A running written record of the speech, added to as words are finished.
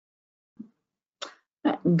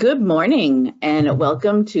Good morning and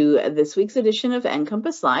welcome to this week's edition of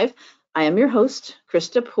NCompass Live. I am your host,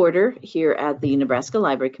 Krista Porter, here at the Nebraska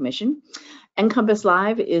Library Commission. NCompass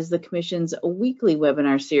Live is the Commission's weekly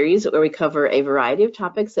webinar series where we cover a variety of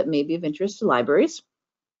topics that may be of interest to libraries.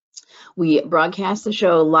 We broadcast the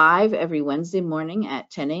show live every Wednesday morning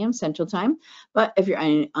at 10 a.m. Central Time, but if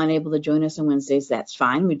you're unable to join us on Wednesdays, that's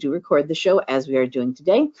fine. We do record the show as we are doing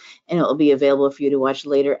today, and it will be available for you to watch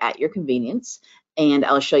later at your convenience. And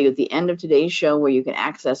I'll show you at the end of today's show where you can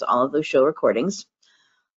access all of those show recordings.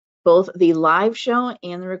 Both the live show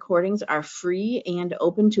and the recordings are free and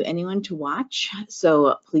open to anyone to watch.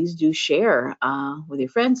 So please do share with your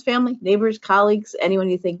friends, family, neighbors, colleagues, anyone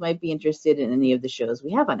you think might be interested in any of the shows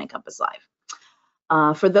we have on NCompass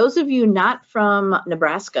Live. For those of you not from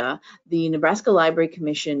Nebraska, the Nebraska Library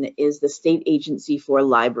Commission is the state agency for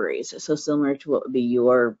libraries. So similar to what would be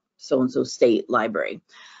your so-and-so state library.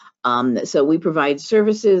 So we provide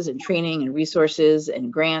services and training and resources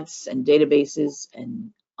and grants and databases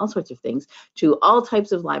and all sorts of things to all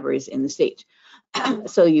types of libraries in the state.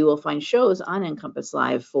 So you will find shows on NCompass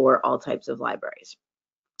Live for all types of libraries: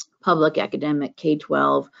 public, academic,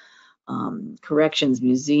 K-12, corrections,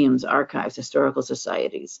 museums, archives, historical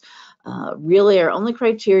societies. Really, our only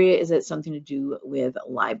criteria is that it's something to do with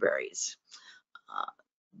libraries.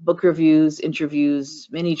 Book reviews, interviews,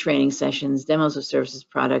 mini training sessions, demos of services,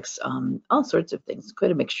 products, all sorts of things, quite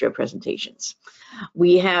a mixture of presentations.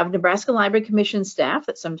 We have Nebraska Library Commission staff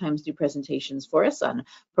that sometimes do presentations for us on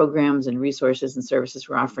programs and resources and services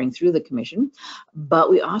we're offering through the commission, but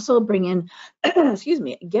we also bring in,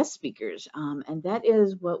 guest speakers, and that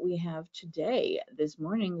is what we have today. This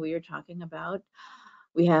morning we are talking about,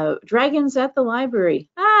 we have dragons at the library.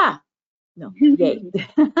 No, yay.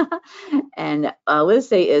 And with us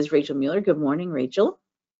today is Rachel Mueller. Good morning, Rachel.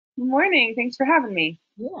 Good morning. Thanks for having me.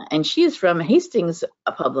 Yeah, and she is from Hastings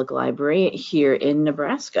Public Library here in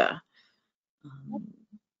Nebraska.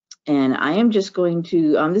 And I am just going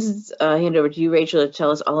to, this is hand over to you, Rachel, to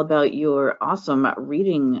tell us all about your awesome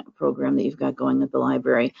reading program that you've got going at the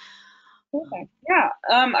library. Okay. Yeah,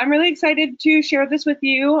 I'm really excited to share this with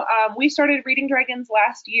you. We started Reading Dragons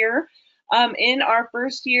last year. In our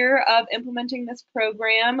first year of implementing this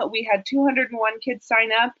program, we had 201 kids sign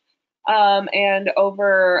up, and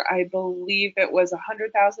over, I believe it was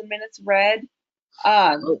 100,000 minutes read.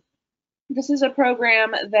 This is a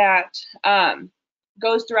program that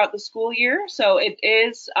goes throughout the school year, so it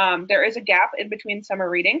is there is a gap in between summer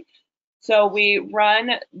reading. So we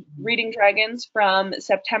run Reading Dragons from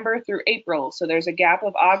September through April. So there's a gap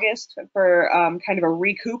of August for kind of a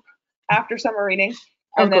recoup after summer reading,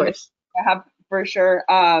 and then I have for sure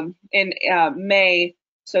in May,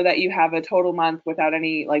 so that you have a total month without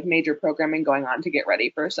any like major programming going on to get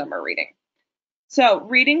ready for summer reading. So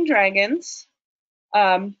Reading Dragons,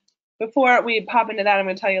 before we pop into that, I'm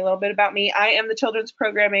going to tell you a little bit about me. I am the children's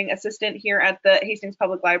programming assistant here at the Hastings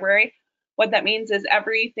Public Library. What that means is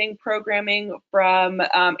everything programming from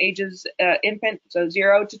ages infant, so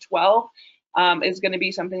 0 to 12, is going to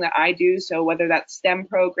be something that I do. So whether that's STEM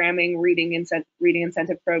programming, reading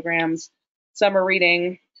incentive programs, summer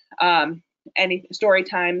reading, any story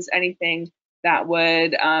times, anything that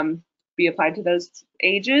would be applied to those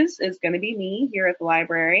ages is going to be me here at the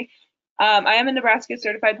library. I am a Nebraska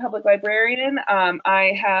certified public librarian. I'm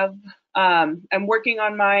working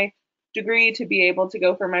on my degree to be able to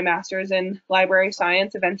go for my master's in library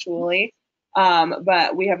science eventually.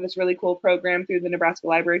 But we have this really cool program through the Nebraska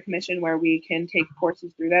Library Commission where we can take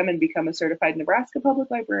courses through them and become a certified Nebraska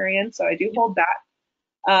public librarian. So I do hold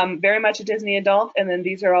that. Very much a Disney adult. And then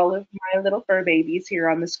these are all of my little fur babies here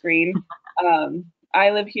on the screen. I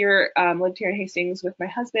lived here in Hastings with my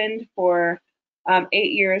husband for 8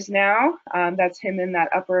 years now. That's him in that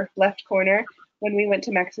upper left corner when we went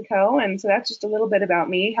to Mexico. And so that's just a little bit about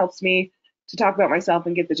me. Helps me to talk about myself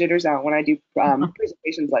and get the jitters out when I do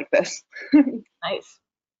presentations like this. Nice.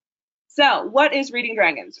 So what is Reading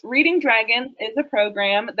Dragons? Reading Dragons is a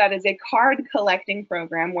program that is a card collecting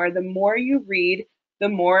program where the more you read, the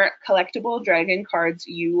more collectible dragon cards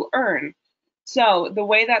you earn. So the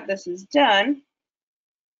way that this is done,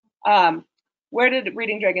 where did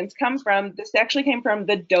Reading Dragons come from? This actually came from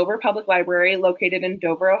the Dover Public Library located in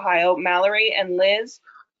Dover, Ohio. Mallory and Liz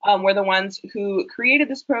were the ones who created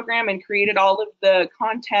this program and created all of the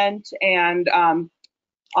content and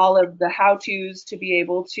all of the how-tos to be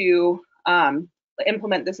able to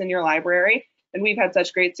implement this in your library. And we've had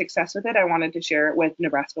such great success with it. I wanted to share it with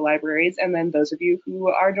Nebraska libraries and then those of you who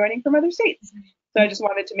are joining from other states. So I just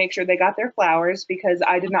wanted to make sure they got their flowers because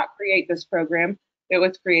I did not create this program. It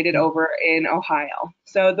was created over in Ohio.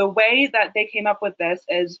 So the way that they came up with this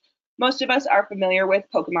is most of us are familiar with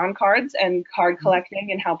Pokemon cards and card collecting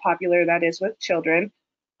and how popular that is with children.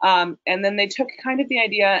 And then they took kind of the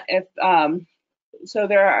idea if so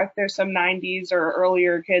there's some 90s or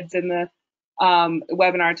earlier kids in the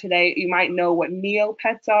webinar today. You might know what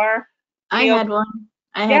Neopets are. I had one.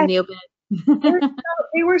 I had Neopets.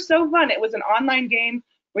 They were so fun. It was an online game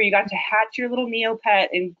where you got to hatch your little Neopet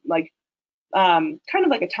and like kind of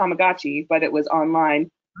like a Tamagotchi, but it was online,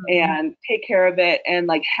 and take care of it and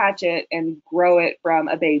like hatch it and grow it from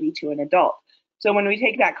a baby to an adult. So when we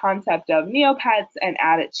take that concept of Neopets and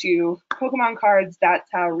add it to Pokemon cards, that's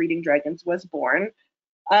how Reading Dragons was born.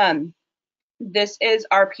 This is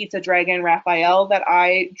our pizza dragon Raphael that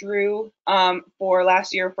I drew for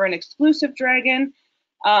last year for an exclusive dragon.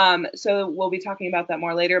 So we'll be talking about that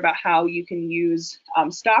more later, about how you can use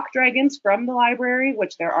stock dragons from the library,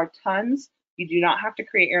 which there are tons. You do not have to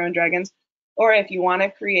create your own dragons. Or if you want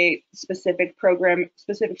to create specific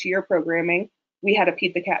to your programming, we had a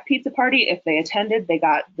Pizza Cat pizza party. If they attended, they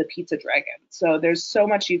got the pizza dragon. So there's so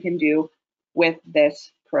much you can do with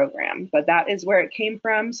this program, but that is where it came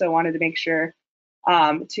from. So I wanted to make sure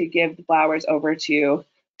to give the flowers over to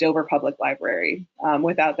Dover Public Library.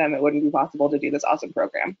 Without them, it wouldn't be possible to do this awesome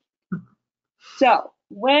program. So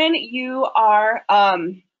when you are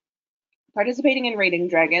participating in Reading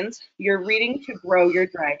Dragons, you're reading to grow your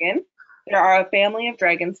dragon. There are a family of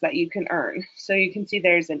dragons that you can earn. So you can see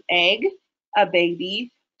there's an egg, a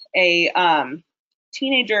baby, a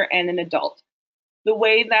teenager, and an adult. The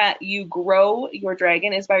way that you grow your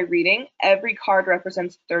dragon is by reading. Every card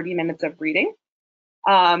represents 30 minutes of reading.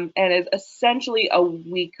 And is essentially a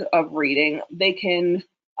week of reading. They can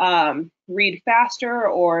read faster,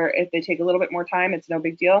 or if they take a little bit more time, it's no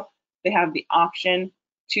big deal. They have the option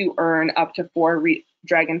to earn up to 4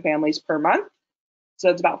 dragon families per month. So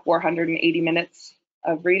it's about 480 minutes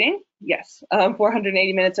of reading. Yes,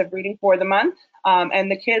 480 minutes of reading for the month. And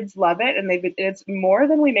the kids love it, and it's more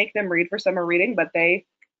than we make them read for summer reading, but they're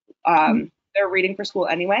reading for school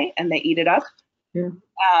anyway, and they eat it up. Yeah.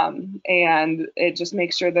 And it just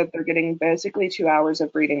makes sure that they're getting basically 2 hours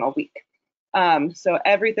of reading a week. So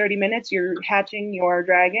every 30 minutes, you're hatching your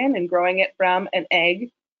dragon and growing it from an egg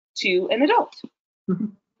to an adult.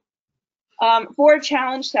 For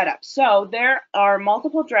challenge setup, so there are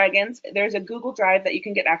multiple dragons. There's a Google Drive that you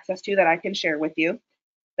can get access to that I can share with you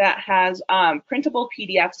that has printable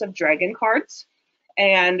PDFs of dragon cards,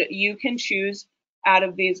 and you can choose out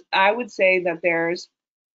of these. I would say that there's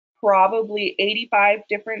probably 85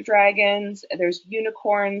 different dragons. There's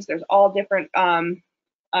unicorns. There's all different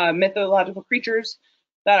mythological creatures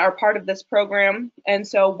that are part of this program. And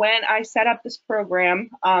so when I set up this program,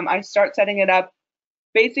 I start setting it up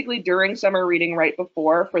basically during summer reading right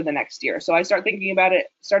before for the next year. So I started thinking about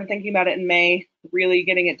it in May, really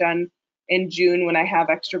getting it done in June when I have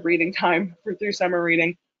extra breathing time through summer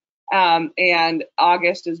reading. And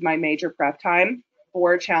August is my major prep time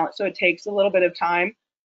for challenge. So it takes a little bit of time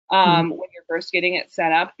when you're first getting it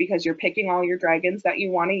set up, because you're picking all your dragons that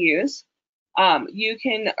you want to use. You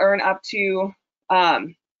can earn up to,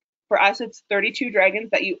 for us, it's 32 dragons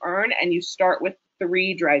that you earn, and you start with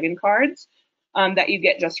 3 dragon cards that you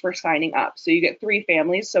get just for signing up. So you get 3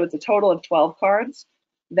 families, so it's a total of 12 cards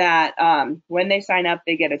that when they sign up,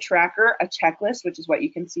 they get a tracker, a checklist, which is what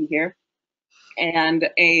you can see here, and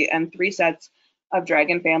 3 sets of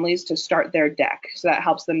dragon families to start their deck. So that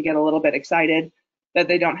helps them get a little bit excited that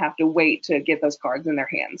they don't have to wait to get those cards in their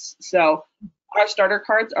hands. So our starter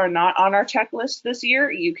cards are not on our checklist this year.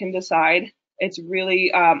 You can decide. It's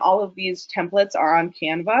really, all of these templates are on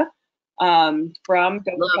Canva. From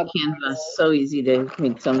I love Canva. So easy to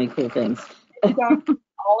make so many cool things. All of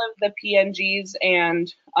the PNGs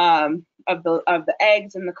and of the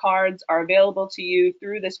eggs and the cards are available to you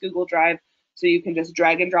through this Google Drive, so you can just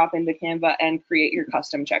drag and drop into Canva and create your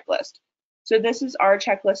custom checklist. So this is our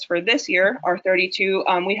checklist for this year, our 32.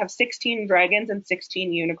 We have 16 dragons and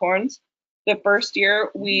 16 unicorns. The first year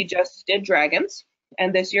we just did dragons,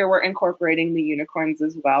 and this year we're incorporating the unicorns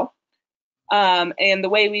as well. And the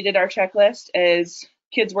way we did our checklist is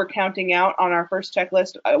kids were counting out on our first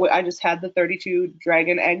checklist. I just had the 32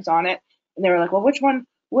 dragon eggs on it, and they were like, well, which one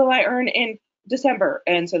will I earn in December?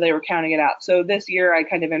 And so they were counting it out. So this year I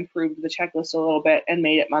kind of improved the checklist a little bit and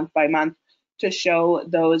made it month by month to show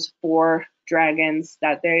those 4 dragons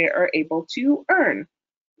that they are able to earn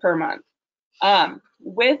per month.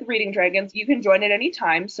 With Reading Dragons, you can join at any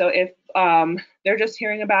time. So if they're just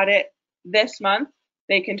hearing about it this month,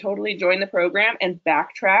 they can totally join the program and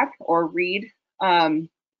backtrack or read read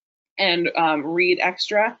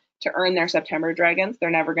extra to earn their September dragons. They're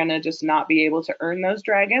never going to just not be able to earn those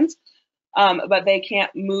dragons, but they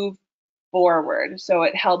can't move forward. So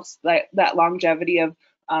it helps that longevity of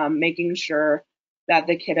making sure that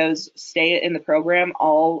the kiddos stay in the program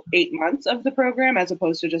all 8 months of the program, as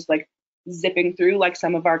opposed to just like zipping through like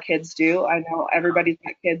some of our kids do. I know everybody's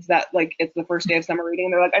got kids that like it's the first day of summer reading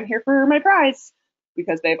and they're like, I'm here for my prize,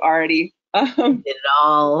 because they've already did it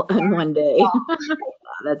all in one day.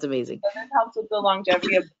 That's amazing. So this helps with the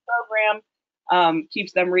longevity of the program,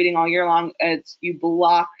 keeps them reading all year long. You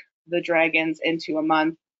block the dragons into a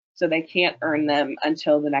month, so they can't earn them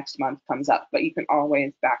until the next month comes up, but you can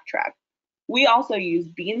always backtrack. We also use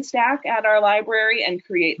Beanstack at our library and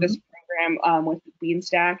create this program with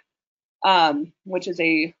Beanstack, which is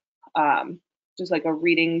a just like a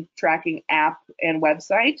reading tracking app and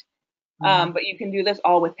website. But you can do this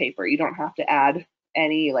all with paper. You don't have to add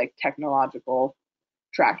any like technological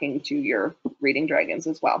tracking to your reading dragons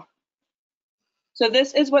as well. So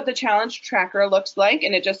this is what the challenge tracker looks like,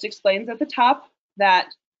 and it just explains at the top that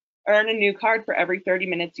earn a new card for every 30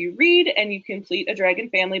 minutes you read, and you complete a dragon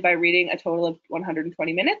family by reading a total of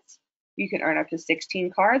 120 minutes. You can earn up to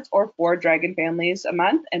 16 cards or 4 dragon families a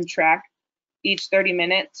month and track each 30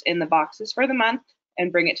 minutes in the boxes for the month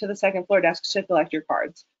and bring it to the second floor desk to collect your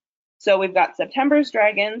cards. So we've got September's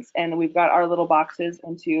dragons, and we've got our little boxes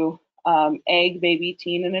into egg, baby,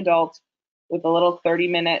 teen, and adult with a little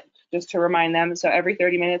 30-minute just to remind them. So every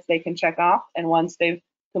 30 minutes they can check off, and once they've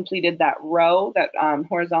completed that row, that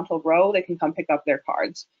horizontal row, they can come pick up their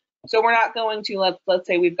cards. So we're not going to, let's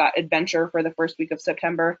say we've got adventure for the first week of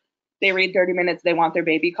September. They read 30 minutes, they want their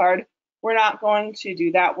baby card. We're not going to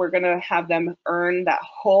do that. We're going to have them earn that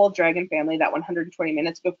whole dragon family, that 120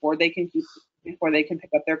 minutes before they can pick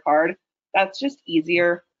up their card. That's just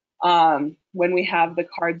easier. When we have the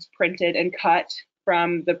cards printed and cut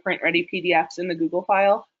from the print ready PDFs in the Google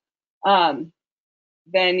file,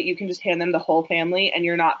 then you can just hand them the whole family, and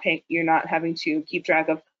you're not having to keep track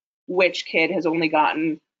of which kid has only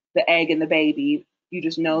gotten the egg and the baby. You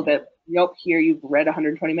just know that, nope, here you've read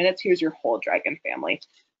 120 minutes, here's your whole dragon family.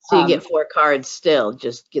 So you get 4 cards still,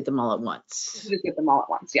 just get them all at once. Just get them all at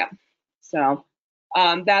once, yeah. So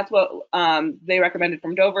that's what they recommended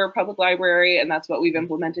from Dover Public Library, and that's what we've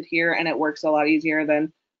implemented here, and it works a lot easier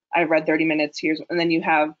than I've read 30 minutes here. And then you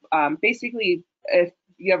have basically, if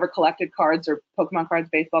you ever collected cards or Pokemon cards,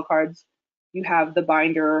 baseball cards, you have the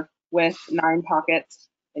binder with 9 pockets,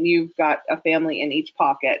 and you've got a family in each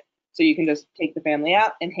pocket. So you can just take the family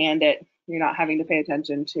out and hand it. You're not having to pay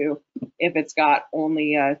attention to if it's got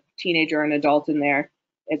only a teenager or an adult in there.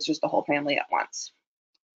 It's just the whole family at once.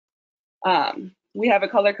 We have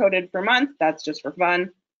it color-coded per month. That's just for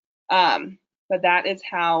fun. But that is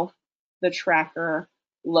how the tracker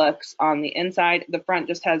looks on the inside. The front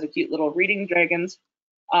just has a cute little Reading Dragons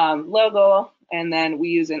logo, and then we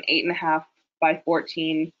use an 8.5 by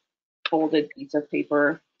 14 folded piece of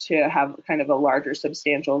paper to have kind of a larger,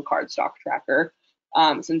 substantial cardstock tracker.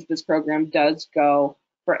 Since this program does go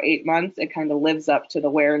for 8 months, it kind of lives up to the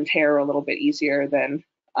wear and tear a little bit easier than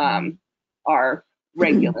our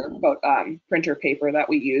regular printer paper that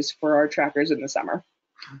we use for our trackers in the summer.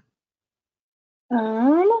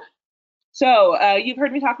 So you've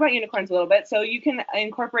heard me talk about unicorns a little bit. So you can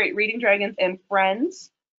incorporate Reading Dragons and Friends.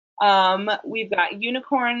 We've got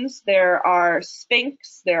unicorns, there are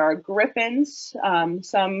Sphinx, there are Griffins.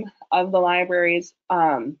 Some of the libraries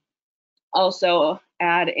also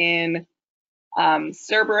add in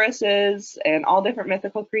Cerberuses and all different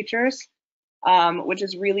mythical creatures, which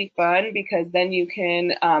is really fun because then you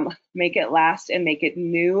can make it last and make it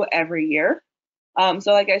new every year.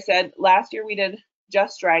 So like I said, last year we did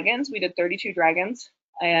just dragons. We did 32 dragons,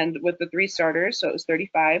 and with the 3 starters, so it was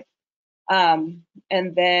 35.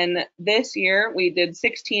 And then this year we did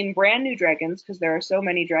 16 brand new dragons because there are so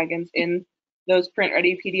many dragons in those print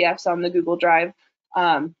ready PDFs on the Google Drive.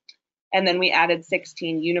 And then we added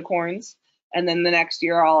 16 unicorns. And then the next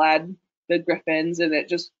year I'll add the griffins, and it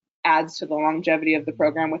just adds to the longevity of the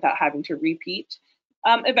program without having to repeat.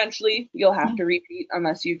 Eventually you'll have to repeat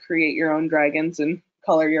unless you create your own dragons and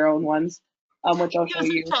color your own ones, which I'll show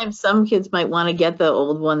you. Sometimes some kids might want to get the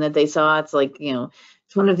old one that they saw. It's like,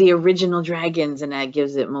 it's one of the original dragons, and that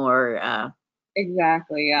gives it more.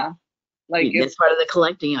 Exactly, yeah. Like it's part of the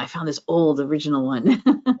collecting. I found this old original one.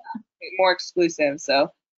 More exclusive.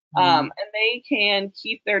 So, and they can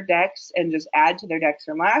keep their decks and just add to their decks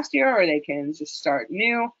from last year, or they can just start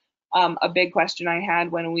new. A big question I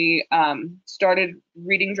had when we started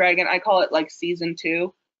Reading Dragon, I call it like season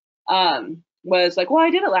 2, was like, well, I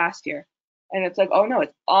did it last year. And it's like, oh no,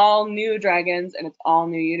 it's all new dragons and it's all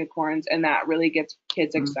new unicorns, and that really gets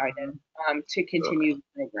kids excited to continue the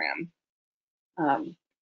program.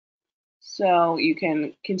 So you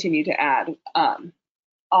can continue to add.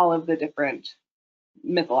 all of the different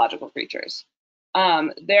mythological creatures.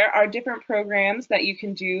 There are different programs that you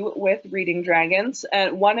can do with Reading Dragons,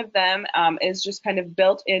 and one of them is just kind of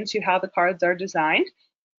built into how the cards are designed,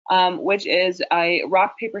 which is a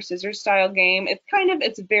rock, paper, scissors style game.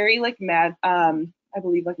 It's very like I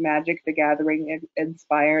believe like Magic the Gathering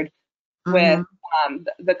inspired with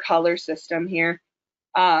the color system here.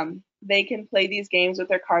 They can play these games with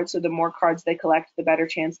their cards, so the more cards they collect, the better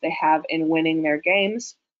chance they have in winning their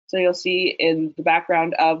games. So you'll see in the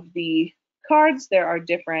background of the cards, there are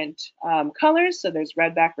different colors. So there's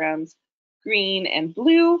red backgrounds, green and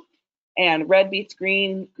blue, and red beats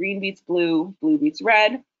green, green beats blue, blue beats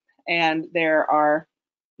red. And there are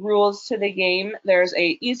rules to the game. There's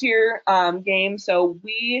a easier game. So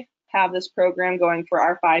we have this program going for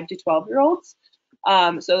our 5 to 12-year-olds.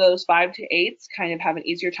 So those 5 to 8s kind of have an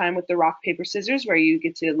easier time with the rock, paper, scissors, where you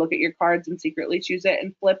get to look at your cards and secretly choose it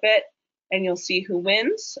and flip it, and you'll see who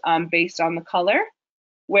wins based on the color.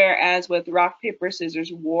 Whereas with rock, paper,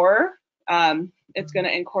 scissors, war, it's going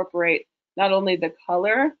to incorporate not only the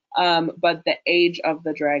color, but the age of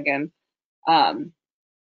the dragon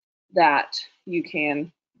that you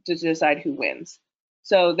can to decide who wins.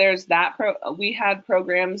 So there's that. We had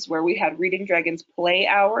programs where we had Reading Dragons play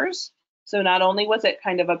hours. So not only was it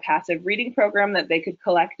kind of a passive reading program that they could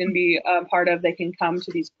collect and be a part of, they can come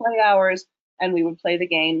to these play hours and we would play the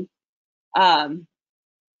game. And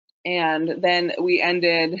then we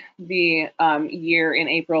ended the year in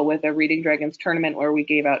April with a Reading Dragons tournament where we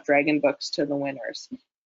gave out dragon books to the winners.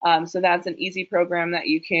 So that's an easy program that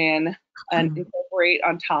you can incorporate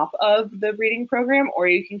on top of the reading program, or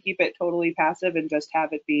you can keep it totally passive and just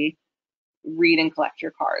have it be read and collect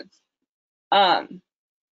your cards.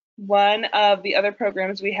 One of the other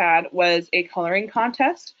programs we had was a coloring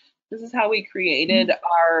contest. This is how we created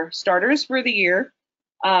our starters for the year.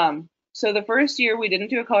 So the first year we didn't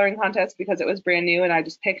do a coloring contest because it was brand new and I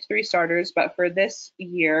just picked 3 starters. But for this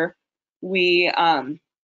year, we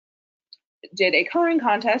did a coloring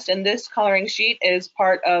contest, and this coloring sheet is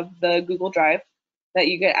part of the Google Drive that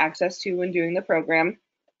you get access to when doing the program.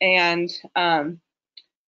 And I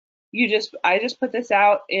just put this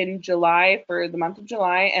out in July for the month of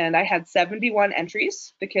July, and I had 71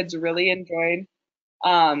 entries. The kids really enjoyed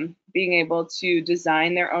being able to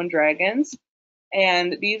design their own dragons.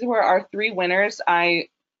 And these were our 3 winners. I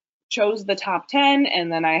chose the top 10,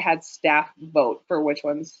 and then I had staff vote for which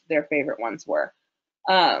ones their favorite ones were.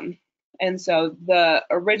 And so the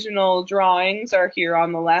original drawings are here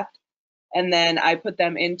on the left, and then I put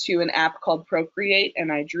them into an app called Procreate,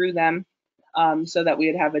 and I drew them so that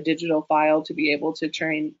we would have a digital file to be able to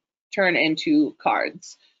turn into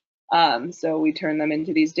cards. So we turn them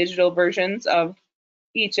into these digital versions of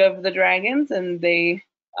each of the dragons, and they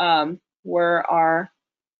were our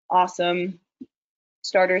awesome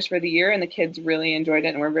starters for the year, and the kids really enjoyed it,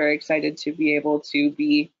 and we're very excited to be able to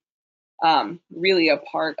be really a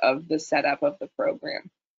part of the setup of the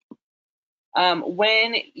program.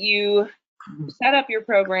 When you set up your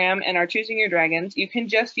program and are choosing your dragons, you can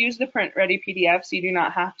just use the print-ready PDFs. You do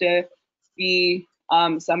not have to be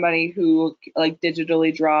somebody who like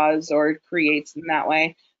digitally draws or creates in that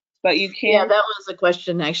way. But you can. Yeah, that was a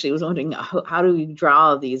question actually. I was wondering how do we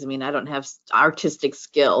draw these? I mean, I don't have artistic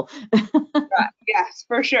skill. Yes,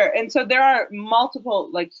 for sure. And so there are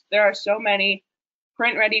multiple, there are so many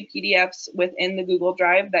print-ready PDFs within the Google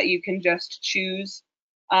Drive that you can just choose.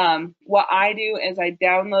 What I do is I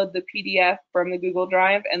download the PDF from the Google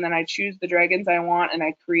Drive, and then I choose the dragons I want, and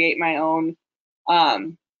I create my own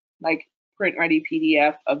print-ready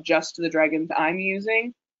PDF of just the dragons I'm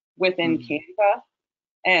using within Canva.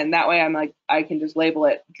 And that way I can just label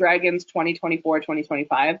it Dragons 2024,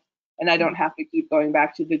 2025, and I don't have to keep going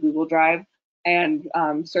back to the Google Drive and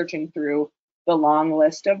searching through the long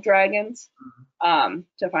list of dragons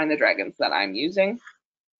to find the dragons that I'm using.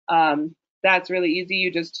 That's really easy.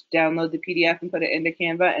 You just download the PDF and put it into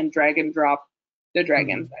Canva and drag and drop the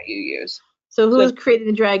dragons that you use. So who's creating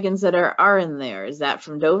the dragons that are in there? Is that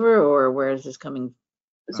from Dover, or where is this coming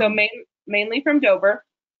from? So mainly from Dover.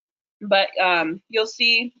 But you'll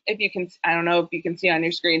see, if you can, I don't know if you can see on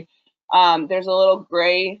your screen, there's a little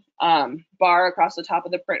gray bar across the top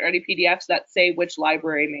of the print-ready PDFs that say which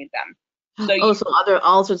library made them. So so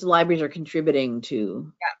all sorts of libraries are contributing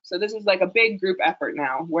to. Yeah, so this is like a big group effort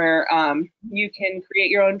now where you can create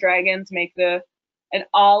your own dragons, and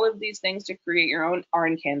all of these things to create your own are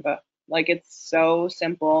in Canva. It's so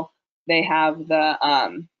simple. They have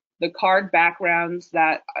the card backgrounds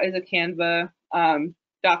that is a Canva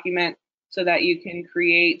document so that you can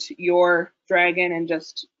create your dragon and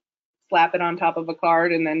just slap it on top of a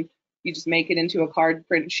card, and then you just make it into a card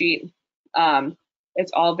print sheet.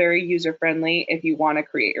 It's all very user friendly if you want to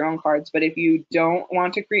create your own cards, but if you don't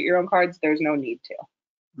want to create your own cards, there's no need to.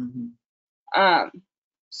 Mm-hmm.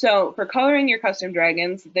 So for coloring your custom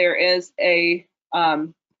dragons, there is a,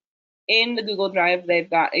 in the Google Drive, they've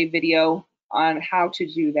got a video on how to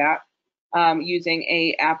do that using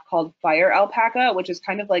a app called Fire Alpaca, which is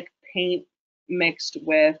kind of like Paint mixed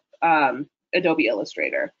with Adobe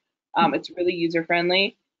Illustrator. It's really user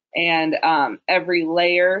friendly, and every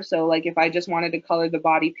layer, so like if I just wanted to color the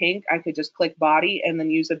body pink, I could just click body and then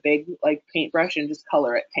use a big like paintbrush and just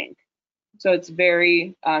color it pink. So it's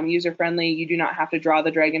very user friendly. You do not have to draw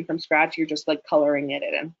the dragon from scratch. You're just like coloring it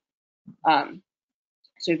in.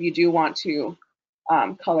 So if you do want to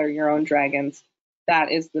color your own dragons,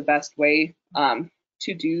 that is the best way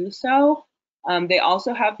to do so. They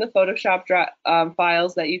also have the Photoshop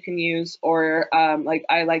files that you can use, or like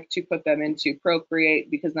I like to put them into Procreate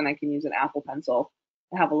because then I can use an Apple Pencil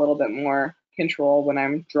and have a little bit more control when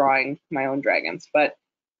I'm drawing my own dragons. But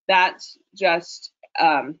that's just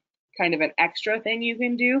kind of an extra thing you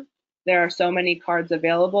can do. There are so many cards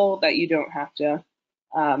available that you don't have to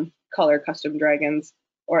color custom dragons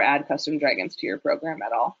or add custom dragons to your program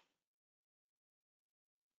at all.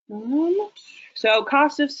 So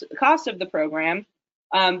cost of the program.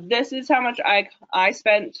 This is how much I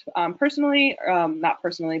spent personally, not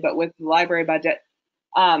personally, but with the library budget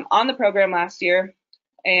on the program last year,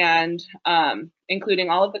 and including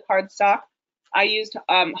all of the card stock. I used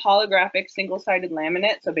holographic single-sided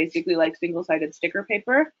laminate, so basically like single-sided sticker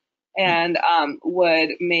paper, and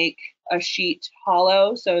would make a sheet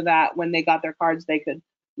hollow so that when they got their cards, they could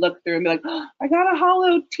look through and be like, oh, I got a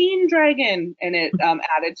hollow teen dragon, and it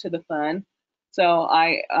added to the fun. So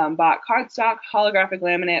I bought cardstock, holographic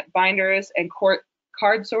laminate, binders, and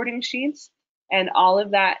card sorting sheets, and all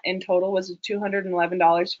of that in total was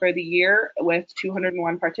 $211 for the year. With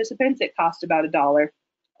 201 participants, it cost about $1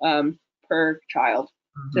 per child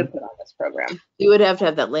to put on this program. You would have to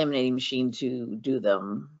have that laminating machine to do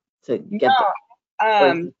them, to get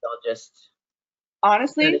them. Just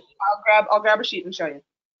honestly, I'll grab a sheet and show you.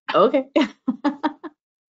 Okay.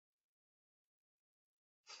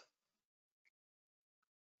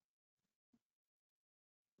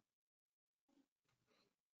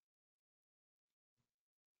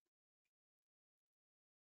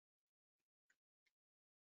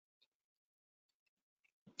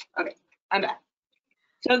 Okay, I'm back.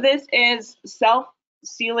 So this is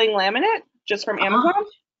self-sealing laminate just from Amazon.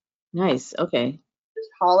 Nice. Okay. It's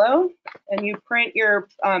hollow, and you print your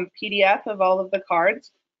PDF of all of the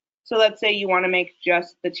cards. So let's say you want to make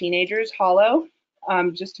just the teenagers hollow,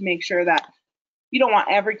 just to make sure that you don't want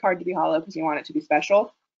every card to be hollow because you want it to be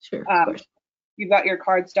special. Sure. Of course. You've got your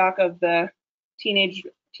card stock of the teenager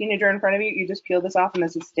in front of you. You just peel this off, and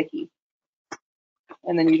this is sticky.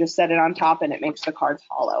 And then you just set it on top, and it makes the cards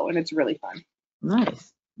hollow, and it's really fun.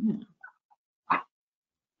 Nice. Yeah.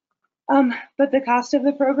 But the cost of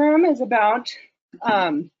the program is about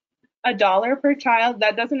 $1 per child.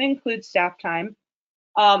 That doesn't include staff time.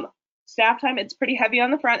 Staff time, it's pretty heavy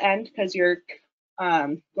on the front end because you're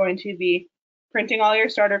going to be printing all your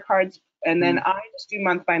starter cards, and then I just do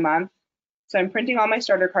month by month. So I'm printing all my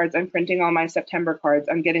starter cards, I'm printing all my September cards,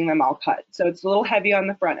 I'm getting them all cut. So it's a little heavy on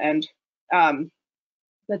the front end.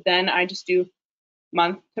 But then I just do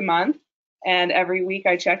month to month, and every week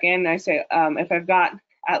I check in and I say, if I've got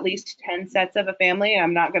at least 10 sets of a family,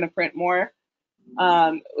 I'm not going to print more.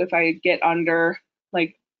 If I get under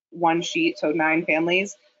like one sheet, so 9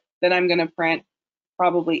 families, then I'm going to print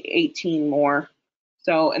probably 18 more.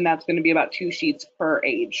 So, and that's going to be about 2 sheets per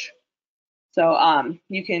age. So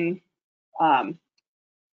you can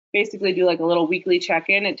basically do like a little weekly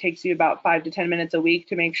check-in. It takes you about 5 to 10 minutes a week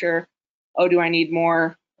to make sure, oh, do I need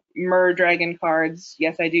more Mueller dragon cards?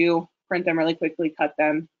 Yes, I do. Print them really quickly, cut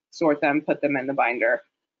them, sort them, put them in the binder.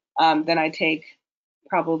 Then I take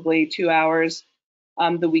probably 2 hours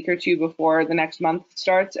the week or two before the next month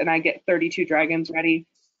starts, and I get 32 dragons ready.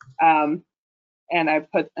 And I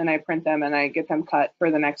print them and I get them cut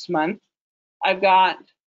for the next month. I've got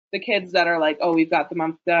the kids that are like, oh, we've got the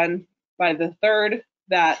month done by the 3rd,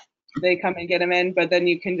 that they come and get them in, but then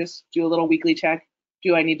you can just do a little weekly check.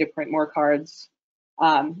 Do I need to print more cards?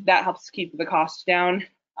 That helps keep the cost down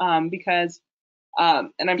because,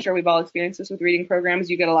 and I'm sure we've all experienced this with reading programs,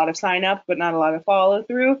 you get a lot of sign up, but not a lot of follow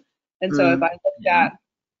through. And so if I looked at,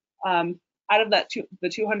 out of that the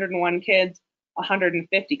 201 kids,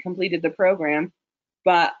 150 completed the program,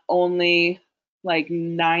 but only like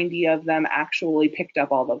 90 of them actually picked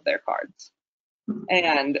up all of their cards.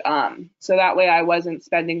 And so that way I wasn't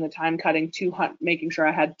spending the time cutting 200, making sure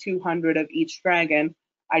I had 200 of each dragon.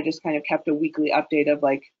 I just kind of kept a weekly update of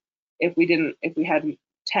like, if we had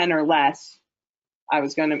 10 or less, I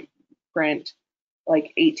was going to print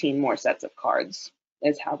like 18 more sets of cards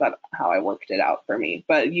is how I worked it out for me.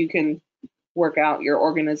 But you can work out your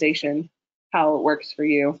organization, how it works for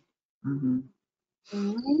you. Mm-hmm.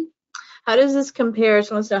 Mm-hmm. How does this compare?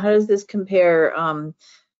 So how does this compare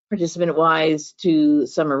participant-wise to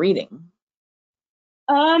summer reading?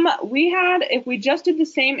 If we just did the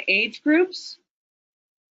same age groups,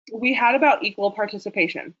 we had about equal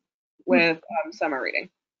participation with summer reading.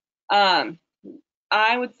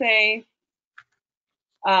 I would say,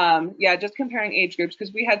 yeah, just comparing age groups,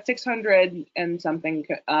 because we had 600 and something,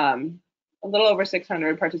 a little over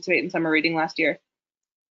 600 participate in summer reading last year.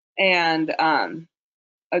 And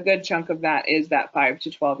a good chunk of that is that 5 to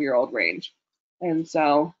 12-year-old range. And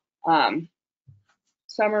so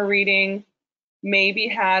summer reading maybe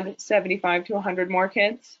had 75 to 100 more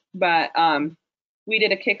kids, but we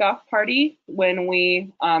did a kickoff party when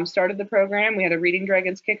we started the program. We had a Reading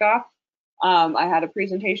Dragons kickoff. I had a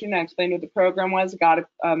presentation. I explained what the program was.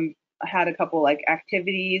 Had a couple like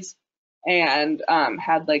activities, and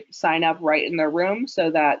had like sign up right in their room so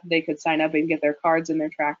that they could sign up and get their cards and their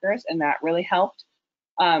trackers, and that really helped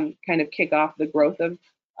kind of kick off the growth of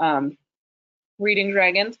Reading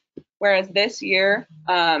Dragons. Whereas this year,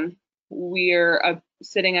 we're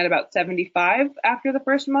sitting at about 75 after the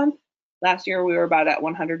first month. Last year, we were about at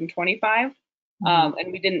 125,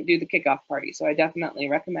 and we didn't do the kickoff party. So I definitely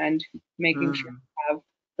recommend making sure you have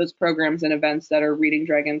those programs and events that are Reading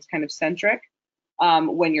Dragons kind of centric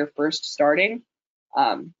when you're first starting,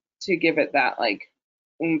 to give it that like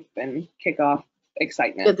oomph and kickoff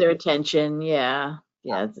excitement. Get their attention, yeah.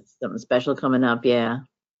 Yeah, it's something special coming up, yeah.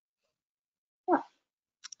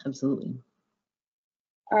 Absolutely.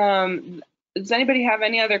 Does anybody have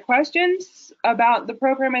any other questions about the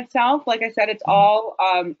program itself? Like I said, it's all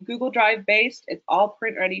Google Drive based. It's all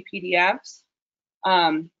print ready PDFs.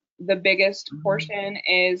 The biggest portion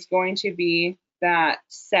is going to be that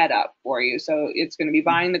setup for you. So it's going to be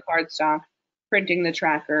buying the cardstock, printing the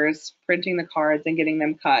trackers, printing the cards and getting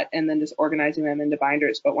them cut, and then just organizing them into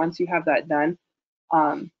binders. But once you have that done,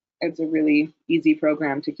 it's a really easy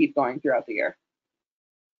program to keep going throughout the year.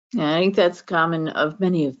 Yeah, I think that's common of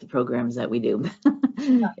many of the programs that we do.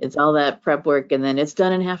 It's all that prep work, and then it's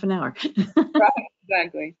done in half an hour. Right,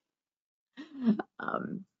 exactly.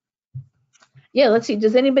 Yeah, let's see.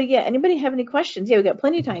 Does anybody have any questions? Yeah, we've got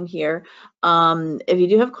plenty of time here. If you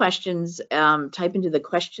do have questions, type into the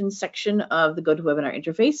questions section of the GoToWebinar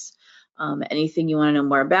interface. Anything you want to know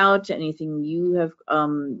more about, anything you have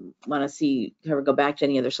want to see, go back to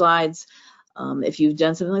any other slides. If you've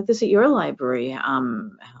done something like this at your library,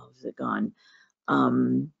 how's it gone?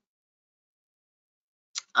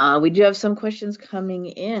 We do have some questions coming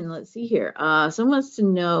in. Let's see here. Someone wants to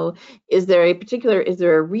know, is there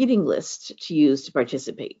a reading list to use to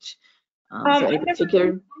participate? So any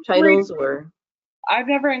particular titles or? I've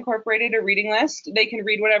never incorporated a reading list. They can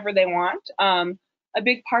read whatever they want. A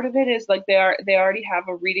big part of it is like they already have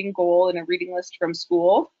a reading goal and a reading list from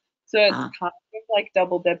school. So it's kind of like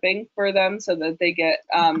double dipping for them, so that they get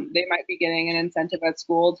they might be getting an incentive at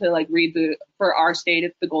school to like read for our state,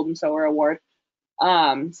 it's the Golden Sower Award.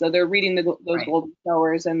 So they're reading those Golden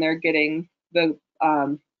Sowers, and they're getting the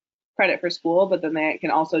credit for school, but then they can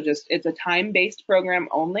also it's a time-based program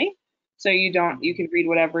only. So you can read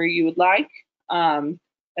whatever you would like.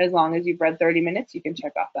 As long as you've read 30 minutes, you can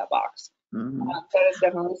check off that box. That is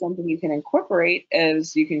definitely something you can incorporate,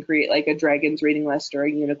 as you can create like a Dragons reading list or a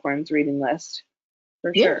Unicorns reading list.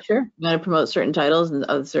 For sure. Yeah, sure. You want to promote certain titles and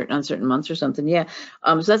on certain months or something. Yeah.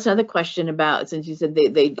 So that's another question about, since you said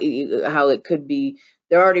how it could be,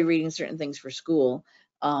 they're already reading certain things for school.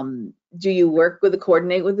 Do you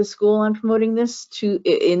coordinate with the school on promoting this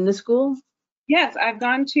in the school? Yes, I've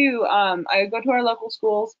gone to, I go to our local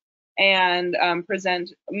schools and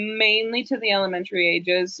present mainly to the elementary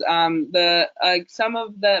ages. Some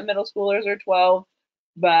of the middle schoolers are 12,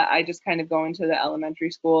 but I just kind of go into the elementary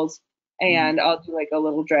schools, and I'll do like a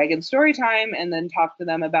little dragon story time and then talk to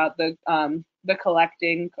them about the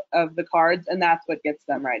collecting of the cards, and that's what gets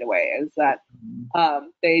them right away, is that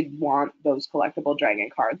they want those collectible dragon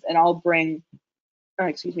cards. And I'll bring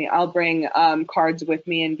cards with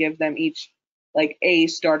me and give them each like a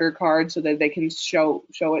starter card so that they can show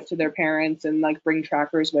it to their parents, and like bring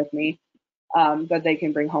trackers with me that they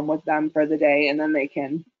can bring home with them for the day. And then I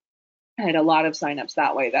had a lot of signups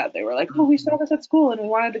that way, that they were like, oh, we saw this at school and we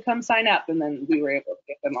wanted to come sign up. And then we were able to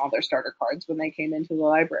get them all their starter cards when they came into the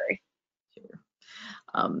library.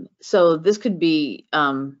 Sure. So this could be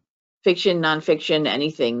fiction, nonfiction,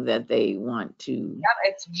 anything that they want to. Yeah,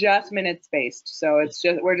 it's just minutes based. So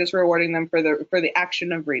we're just rewarding them for the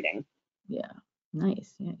action of reading. Yeah,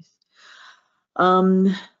 nice.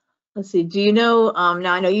 Um, let's see. Do you know,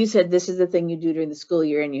 now I know you said this is the thing you do during the school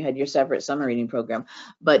year and you had your separate summer reading program,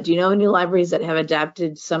 but do you know any libraries that have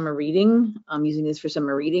adapted summer reading, using this for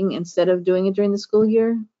summer reading instead of doing it during the school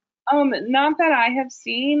year? Not that I have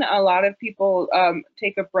seen. A lot of people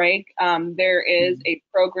take a break. There is a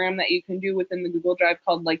program that you can do within the Google Drive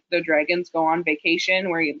called like the Dragons Go on Vacation,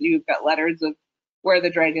 where you've got letters of where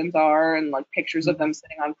the dragons are and like pictures of them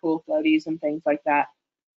sitting on pool floaties and things like that.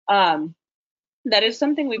 That is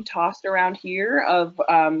something we've tossed around here of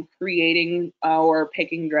creating or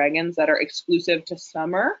picking dragons that are exclusive to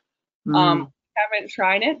summer. Haven't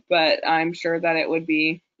tried it, but I'm sure that it would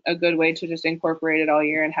be a good way to just incorporate it all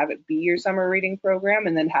year and have it be your summer reading program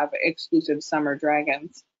and then have exclusive summer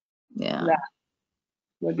dragons. Yeah. That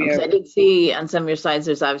would be I did see on some of your slides,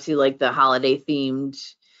 there's obviously like the holiday themed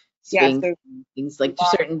Sphinx, things like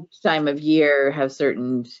a certain time of year have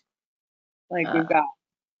certain. Like we've got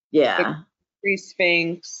the Tree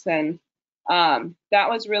Sphinx, and that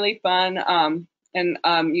was really fun. And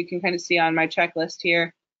you can kind of see on my checklist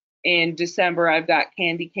here, in December, I've got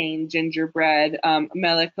Candy Cane, Gingerbread,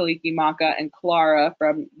 Mele Kalikimaka, and Clara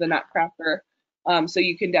from the Nutcracker. So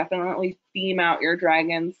you can definitely theme out your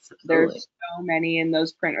dragons. Absolutely. There's so many in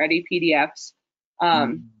those print-ready PDFs.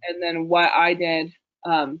 And then what I did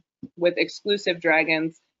with exclusive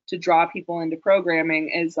dragons to draw people into programming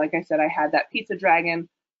is, like I said, I had that pizza dragon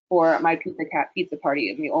for my Pizza Cat pizza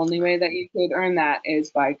party. And the only way that you could earn that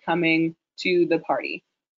is by coming to the party.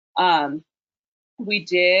 We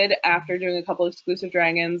did, after doing a couple of exclusive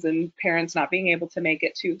dragons and parents not being able to make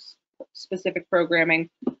it to specific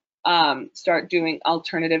programming, start doing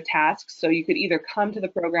alternative tasks. So you could either come to the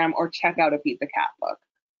program or check out a Pizza Cat book.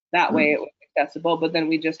 That way it was accessible, but then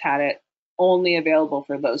we just had it only available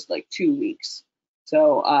for those like 2 weeks.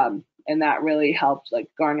 So, and that really helped like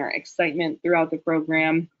garner excitement throughout the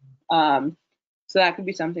program. So that could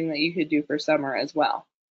be something that you could do for summer as well.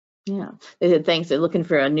 Yeah, they said thanks. They're looking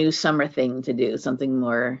for a new summer thing to do, something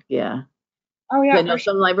more. Yeah. Oh yeah. I know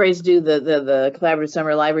some libraries do the collaborative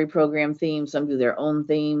summer library program theme. Some do their own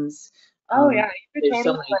themes. Oh yeah, you could there's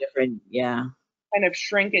totally so many different. Yeah. Kind of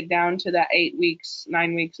shrink it down to that 8 weeks,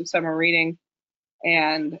 9 weeks of summer reading,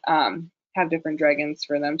 and have different dragons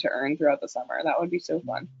for them to earn throughout the summer. That would be so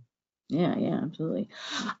fun. Yeah, absolutely.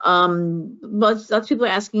 Lots of people are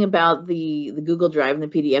asking about the Google Drive and the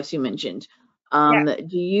PDFs you mentioned.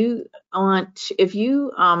 Do you want, if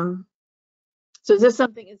you so is this a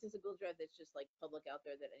Google Drive that's just like public out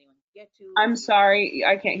there that anyone can get to? I'm sorry,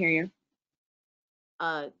 I can't hear you.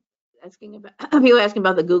 People asking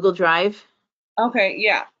about the Google Drive. Okay,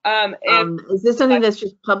 yeah. Is this something that's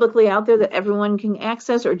just publicly out there that everyone can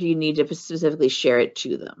access, or do you need to specifically share it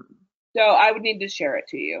to them? So I would need to share it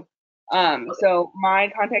to you. So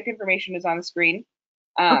my contact information is on the screen.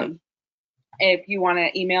 If you want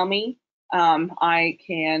to email me, I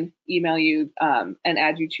can email you and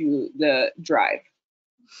add you to the drive.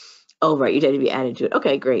 Oh, right. You'd have to be added to it.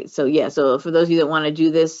 Okay, great. So yeah, so for those of you that want to do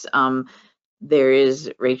this, there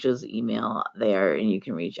is Rachel's email there, and you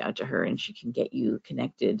can reach out to her, and she can get you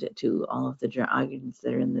connected to all of the dragons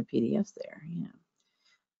that are in the PDFs there. Yeah.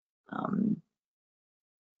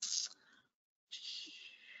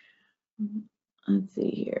 Let's see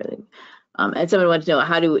here. And someone wants to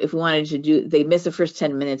know if we wanted to do, they missed the first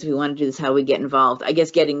 10 minutes. If we want to do this, how we get involved. I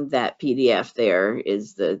guess getting that PDF there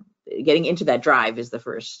is getting into that drive is the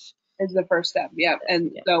first. Is the first step, yeah.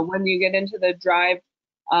 And so when you get into the drive,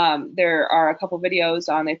 there are a couple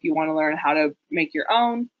videos on if you want to learn how to make your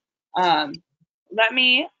own. Let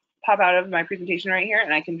me pop out of my presentation right here,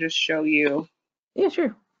 and I can just show you. Yeah,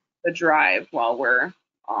 sure. The drive while we're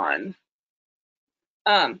on.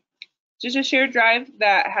 Just a shared drive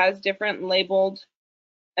that has different labeled,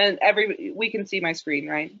 and we can see my screen,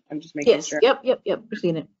 right? I'm just making sure. Yep. We're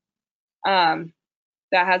seeing it.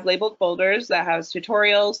 That has labeled folders, that has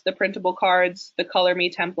tutorials, the printable cards, the Color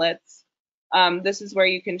Me templates. This is where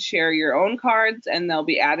you can share your own cards, and they'll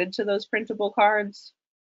be added to those printable cards.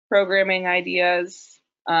 Programming ideas.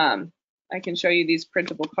 I can show you these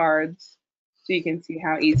printable cards so you can see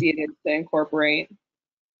how easy it is to incorporate.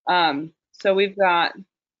 So we've got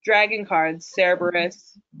dragon cards,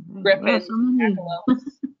 Cerberus, Griffin,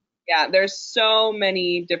 yeah, there's so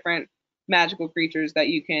many different magical creatures that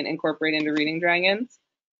you can incorporate into reading dragons.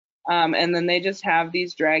 And then they just have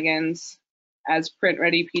these dragons as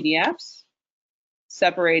print-ready PDFs,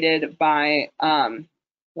 separated by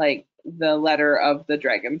like the letter of the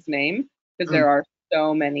dragon's name, because there are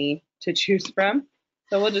so many to choose from.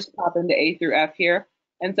 So we'll just pop into A through F here.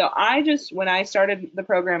 And so when I started the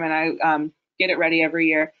program and I get it ready every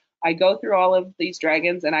year, I go through all of these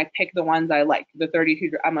dragons and I pick the ones I like. The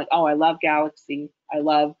 32. I'm like, oh, I love Galaxy. I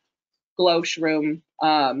love Glow Shroom.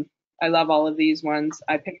 I love all of these ones.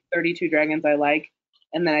 I pick 32 dragons I like,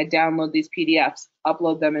 and then I download these PDFs,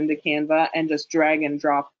 upload them into Canva, and just drag and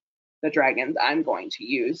drop the dragons I'm going to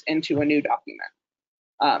use into a new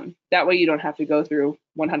document. That way you don't have to go through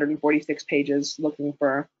 146 pages looking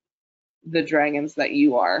for the dragons that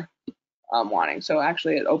you are wanting. So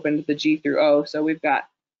actually it opened the G through O. So we've got,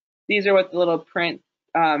 these are what the little print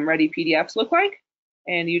ready PDFs look like.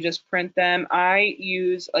 And you just print them. I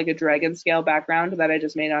use like a dragon scale background that I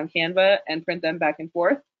just made on Canva and print them back and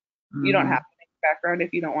forth. You don't have to make a background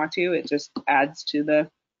if you don't want to. It just adds to the,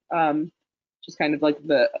 just kind of like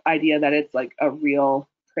the idea that it's like a real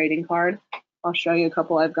trading card. I'll show you a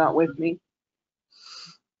couple I've got with me.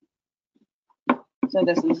 So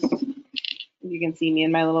this is, you can see me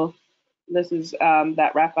in my little, this is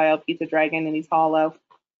that Raphael Pizza Dragon, and he's hollow.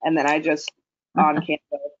 And then I just on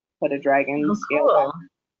Canva put a dragon scale. Cool.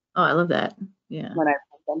 Oh, I love that. Yeah. When I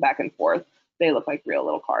print them back and forth, they look like real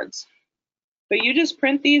little cards. But you just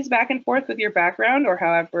print these back and forth with your background or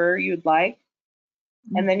however you'd like.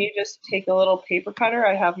 And then you just take a little paper cutter.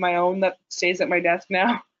 I have my own that stays at my desk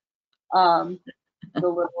now. The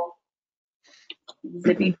little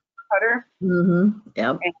zippy cutter.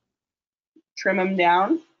 Yep. And trim them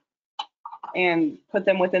down and put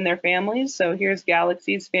them within their families. So here's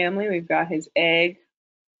Galaxy's family. We've got his egg,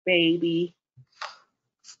 baby,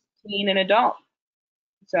 teen, and adult.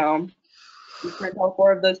 So you print all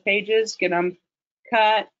 4 of those pages, get them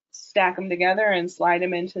cut, stack them together, and slide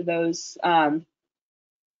them into those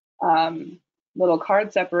little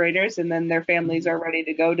card separators, and then their families are ready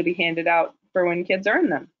to go to be handed out for when kids earn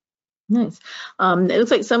them. Nice. It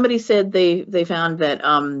looks like somebody said they found that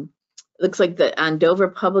looks like that on Dover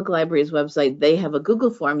Public Library's website, they have a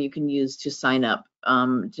Google form you can use to sign up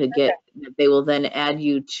to get, they will then add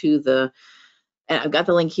you to the, and I've got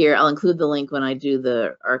the link here. I'll include the link when I do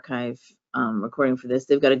the archive recording for this.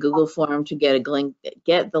 They've got a Google form to get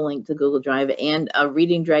the link to Google Drive, and a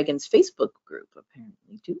Reading Dragons Facebook group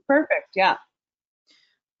apparently too. Perfect, yeah.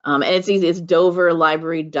 And it's easy. It's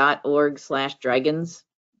doverlibrary.org/dragons.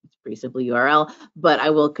 It's a pretty simple URL, but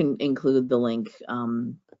I will include the link.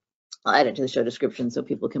 I'll add it to the show description so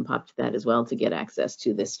people can pop to that as well to get access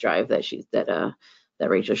to this drive that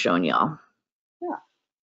Rachel's showing y'all. Yeah.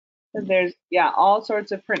 So there's all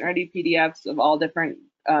sorts of print ready PDFs of all different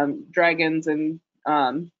dragons and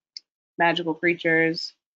magical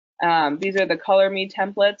creatures. These are the Color Me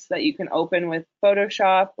templates that you can open with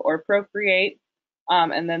Photoshop or Procreate.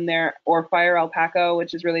 And then or Fire Alpaca,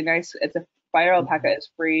 which is really nice. Fire Alpaca is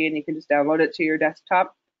free and you can just download it to your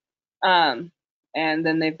desktop. And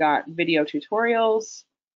then they've got video tutorials.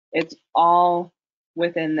 It's all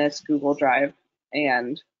within this Google Drive,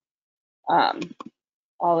 and all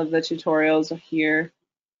of the tutorials are here.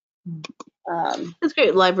 It's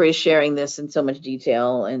great. Libraries sharing this in so much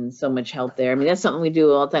detail and so much help there. I mean, that's something we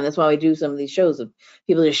do all the time. That's why we do some of these shows of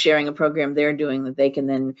people just sharing a program they're doing that they can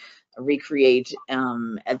then recreate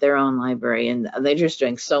at their own library, and they're just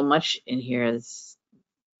doing so much in here. It's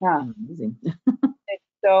amazing.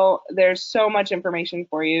 So there's so much information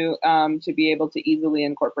for you to be able to easily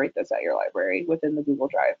incorporate this at your library within the Google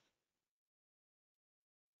Drive.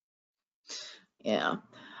 Yeah.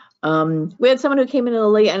 We had someone who came in a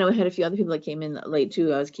little late. I know we had a few other people that came in late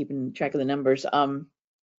too. I was keeping track of the numbers.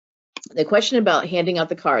 The question about handing out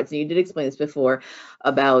the cards, and you did explain this before,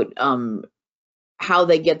 about how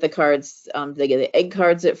they get the cards. They get the egg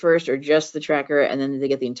cards at first, or just the tracker, and then they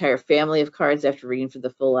get the entire family of cards after reading for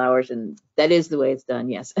the full hours, and that is the way it's done,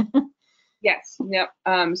 yes. Yes, yep.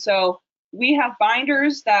 So we have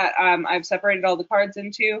binders that I've separated all the cards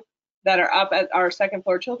into that are up at our second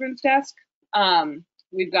floor children's desk.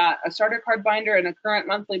 We've got a starter card binder and a current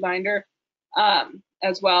monthly binder,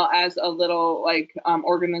 as well as a little like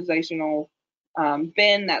organizational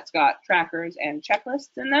bin that's got trackers and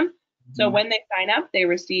checklists in them. So when they sign up, they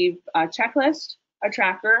receive a checklist, a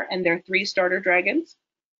tracker, and their 3 starter dragons.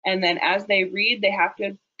 And then as they read, they have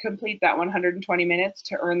to complete that 120 minutes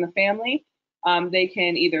to earn the family. They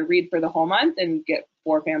can either read for the whole month and get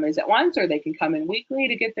 4 families at once, or they can come in weekly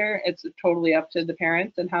to get there. It's totally up to the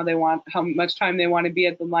parents and how much time they want to be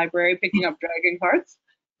at the library picking up dragon cards.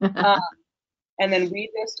 And then we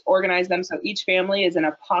just organize them so each family is in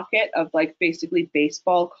a pocket of like basically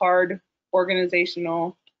baseball card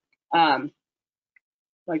organizational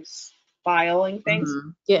like filing things.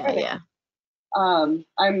 Yeah. I'm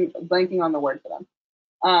blanking on the word for them.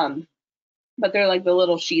 But they're like the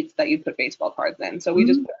little sheets that you put baseball cards in. So we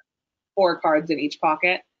just put 4 cards in each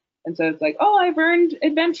pocket, And so it's like, oh, I've earned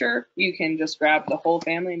adventure. You can just grab the whole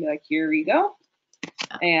family and be like, here we go.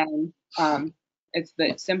 And it's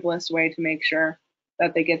the simplest way to make sure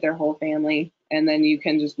that they get their whole family. And then you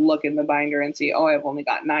can just look in the binder and see, oh, I've only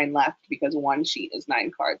got 9 left because one sheet is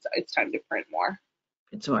 9 cards. It's time to print more.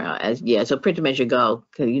 It's more so print them as you go,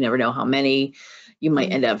 because you never know how many you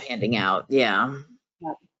might end up handing out. Yeah.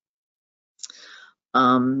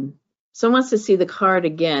 Someone wants to see the card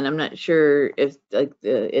again. I'm not sure if like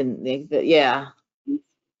yeah,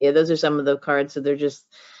 those are some of the cards. So they're just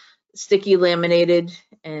sticky laminated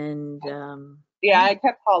and yeah, I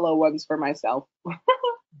kept hollow ones for myself.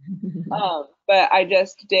 But I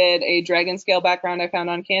just did a dragon scale background I found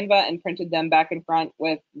on Canva and printed them back and front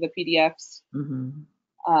with the PDFs.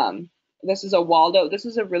 This is a Waldo. This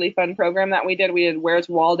is a really fun program that we did. We did Where's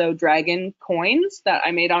Waldo dragon coins that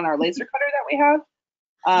I made on our laser cutter that we have.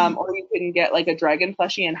 Or you can get like a dragon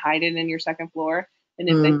plushie and hide it in your second floor. And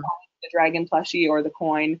if they find the dragon plushie or the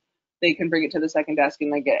coin, they can bring it to the second desk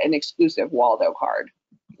and they get an exclusive Waldo card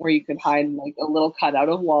where you can hide like a little cutout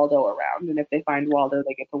of Waldo around. And if they find Waldo,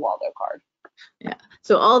 they get the Waldo card. Yeah.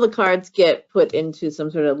 So all the cards get put into some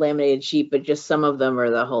sort of laminated sheet, but just some of them are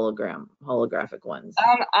the holographic ones.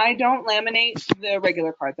 I don't laminate the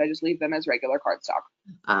regular cards. I just leave them as regular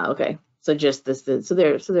cardstock. Okay. So just this, so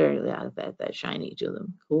they're yeah, that shiny to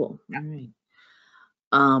them. Cool. Yeah.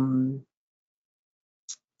 All right.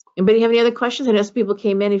 Anybody have any other questions? I know some people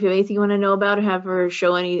came in. If you have anything you want to know about or have her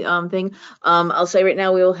show anything, I'll say right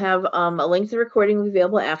now we will have a link to the recording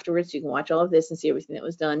available afterwards. So you can watch all of this and see everything that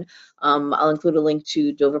was done. I'll include a link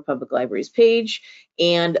to Dover Public Library's page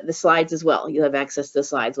and the slides as well. You'll have access to the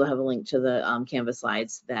slides. We'll have a link to the Canvas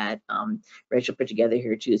slides that Rachel put together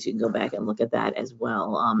here too, so you can go back and look at that as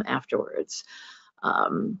well afterwards.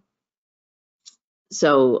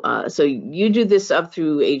 So you do this up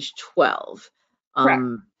through age 12.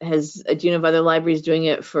 Do you know of other libraries doing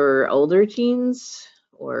it for older teens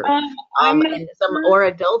or and some or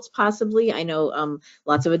adults possibly? I know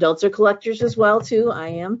lots of adults are collectors as well too. I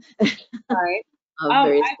am. Right.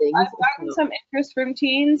 I've gotten some interest from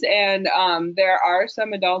teens, and there are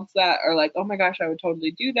some adults that are like, oh my gosh, I would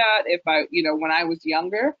totally do that if I, when I was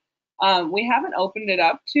younger. We haven't opened it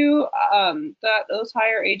up to those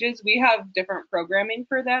higher ages. We have different programming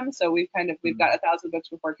for them. So we've got 1,000 books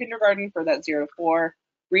before kindergarten for that 0 to 4,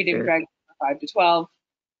 reading dragons for 5 to 12.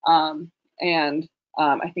 And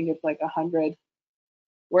I think it's like 100.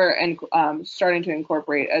 We're starting to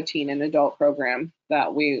incorporate a teen and adult program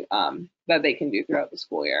that that they can do throughout the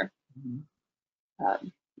school year.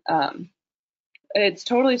 It's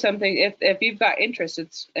totally something, if you've got interest,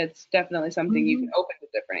 it's definitely something you can open to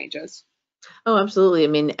different ages. Oh, absolutely. I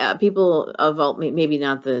mean, people of all, maybe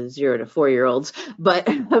not the 0 to 4-year-olds, but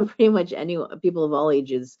pretty much people of all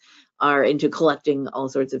ages are into collecting all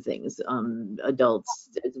sorts of things. Adults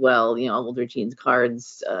as well, older teens,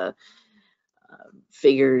 cards,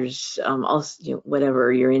 figures, also,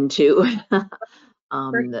 whatever you're into.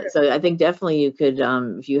 So I think definitely you could,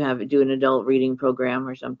 if you do an adult reading program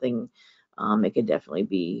or something, it could definitely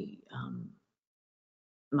be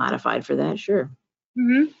modified for that, sure.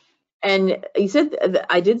 And you said,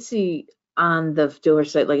 I did see on the Dover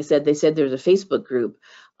site, like I said, they said there's a Facebook group.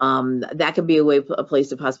 That could be a place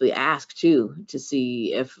to possibly ask too, to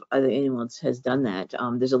see if anyone else has done that.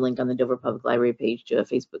 There's a link on the Dover Public Library page to a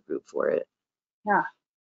Facebook group for it. Yeah.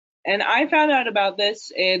 And I found out about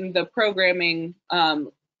this in the programming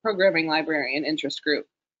librarian interest group.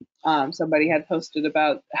 Somebody had posted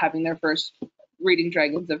about having their first Reading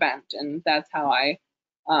Dragons event, and that's how I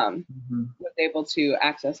was able to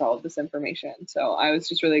access all of this information. So I was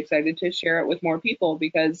just really excited to share it with more people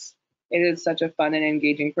because it is such a fun and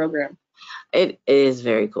engaging program. It is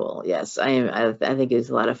very cool. Yes, I think it's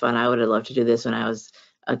a lot of fun. I would have loved to do this when I was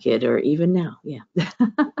a kid, or even now. Yeah.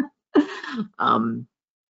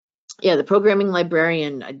 Yeah, the Programming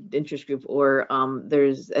Librarian interest group, or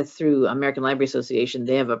that's through American Library Association.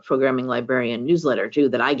 They have a Programming Librarian newsletter too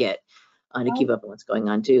that I get to keep up on what's going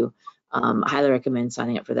on too. I highly recommend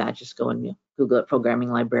signing up for that. Just go and Google it,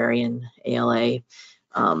 Programming Librarian, ALA.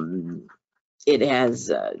 It has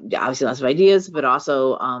obviously lots of ideas, but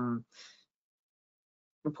also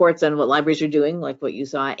reports on what libraries are doing, like what you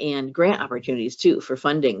saw, and grant opportunities too for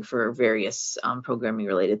funding for various programming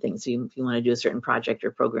related things. So if you want to do a certain project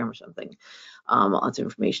or program or something, lots of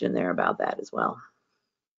information in there about that as well.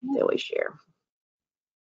 They always share.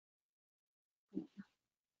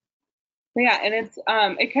 Yeah, and it's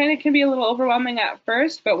it kind of can be a little overwhelming at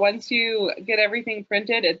first, but once you get everything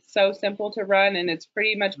printed, it's so simple to run, and it's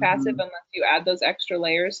pretty much passive unless you add those extra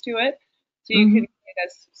layers to it. So you can make it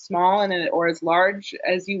as small or as large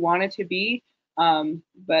as you want it to be.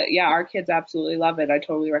 But yeah, our kids absolutely love it. I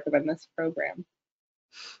totally recommend this program.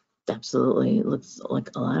 Absolutely. It looks like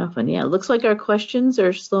a lot of fun. Yeah, it looks like our questions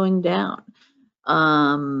are slowing down.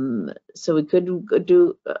 So we could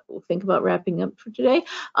think about wrapping up for today.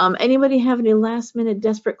 Anybody have any last minute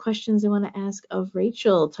desperate questions they want to ask of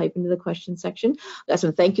Rachel? Type into the question section. Got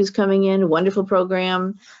some thank yous coming in. Wonderful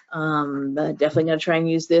program. Definitely going to try and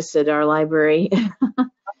use this at our library.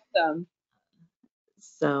 Awesome.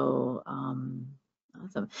 So,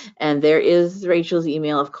 awesome. And there is Rachel's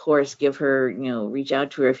email, of course. Give her, reach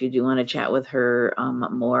out to her if you do want to chat with her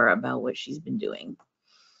more about what she's been doing.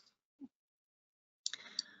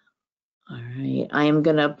 All right, I am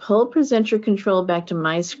going to pull presenter control back to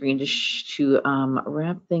my screen to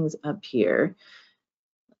wrap things up here.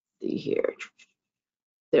 Let's see here.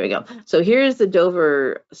 There we go. So here's the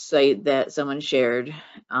Dover site that someone shared.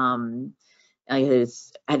 I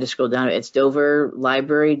had to scroll down. It's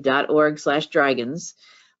doverlibrary.org/dragons.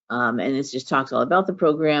 And it just talks all about the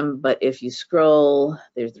program. But if you scroll,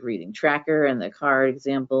 there's the reading tracker and the card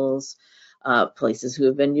examples, places who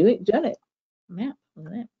have been done it. Map, look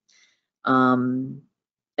at that. And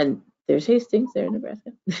there's Hastings there in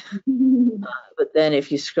Nebraska. But then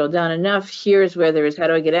if you scroll down enough, here's where there is how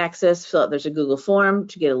do I get access. Fill out, there's a Google form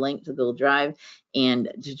to get a link to Google Drive and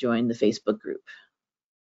to join the Facebook group.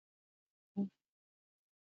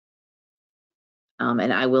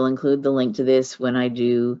 And I will include the link to this when I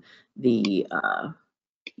do the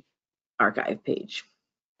archive page.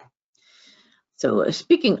 So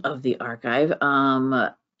speaking of the archive, I'm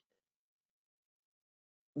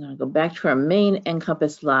going to go back to our main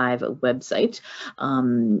NCompass Live website.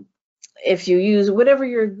 If you use whatever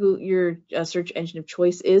your search engine of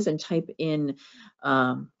choice is and type in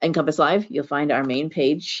NCompass Live, you'll find our main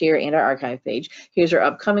page here and our archive page. Here's our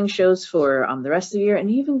upcoming shows for the rest of the year and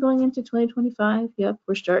even going into 2025. Yep,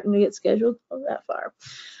 we're starting to get scheduled that far.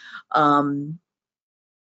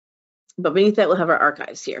 But beneath that, we'll have our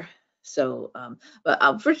archives here. So,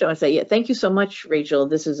 but first I want to say, thank you so much, Rachel.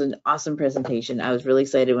 This is an awesome presentation. I was really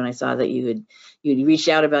excited when I saw that you had reached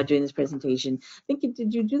out about doing this presentation. I think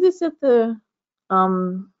did you do this at the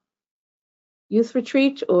youth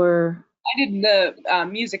retreat or? I did the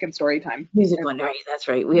music and story time. Music one, right? That's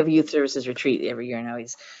right. We have a youth services retreat every year, and I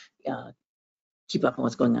always keep up on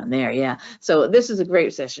what's going on there. Yeah. So this is a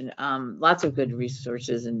great session. Lots of good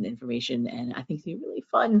resources and information, and I think it'd be really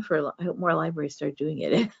fun for. I hope more libraries start doing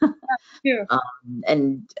it. Yeah.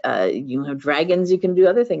 And you have dragons. You can do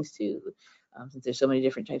other things too, since there's so many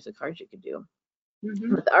different types of cards you could do.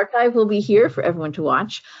 But the archive will be here for everyone to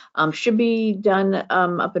watch. Should be done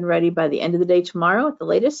up and ready by the end of the day tomorrow at the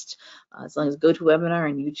latest. As long as GoToWebinar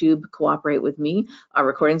and YouTube cooperate with me. Our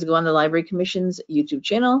recordings go on the Library Commission's YouTube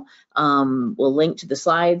channel. We'll link to the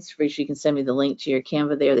slides. Rachel, you can send me the link to your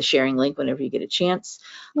Canva there, the sharing link whenever you get a chance.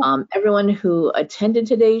 Everyone who attended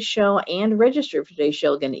today's show and registered for today's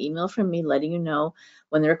show will get an email from me letting you know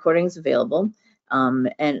when the recording is available.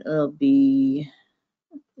 And it'll be,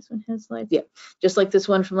 this one has slides. Yeah, just like this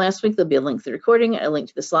one from last week, there'll be a link to the recording, a link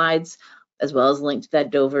to the slides, as well as a link to that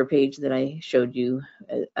Dover page that I showed you,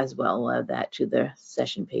 as well that to the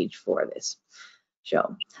session page for this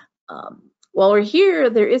show. While we're here,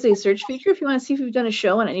 there is a search feature. If you want to see if we've done a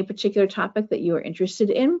show on any particular topic that you are interested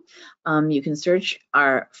in, you can search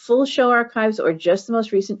our full show archives or just the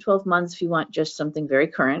most recent 12 months if you want just something very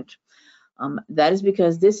current. That is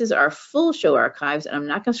because this is our full show archives, and I'm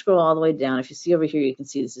not going to scroll all the way down. If you see over here, you can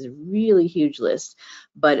see this is a really huge list.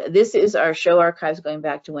 But this is our show archives going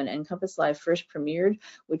back to when NCompass Live first premiered,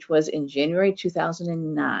 which was in January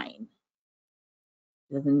 2009.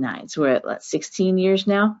 So we're at 16 years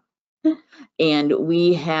now. And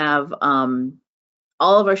we have all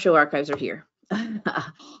of our show archives are here.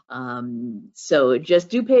 So just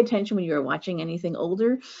do pay attention when you are watching anything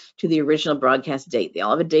older to the original broadcast date. They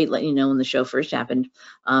all have a date letting you know when the show first happened.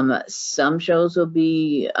 Some shows will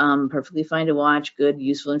be perfectly fine to watch, good,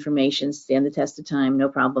 useful information, stand the test of time, no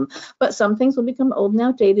problem. But some things will become old and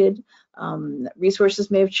outdated. Resources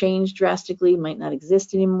may have changed drastically, might not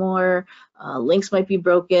exist anymore. Links might be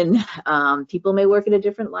broken. People may work at a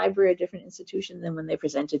different library, a different institution than when they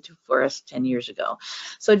presented for us 10 years ago.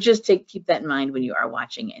 So just keep that in mind when you are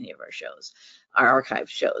watching any of our shows, our archive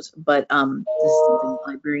shows. But this is something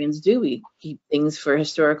librarians do. We keep things for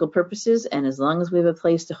historical purposes, and as long as we have a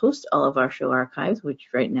place to host all of our show archives, which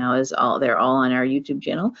right now is they're all on our YouTube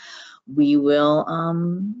channel, we will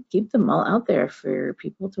keep them all out there for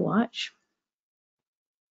people to watch.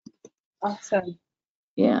 Awesome.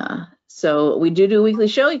 Yeah, so we do a weekly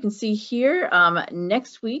show. You can see here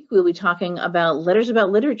next week we'll be talking about letters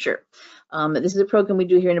about literature. This is a program we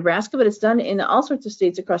do here in Nebraska, but it's done in all sorts of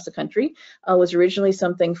states across the country. It was originally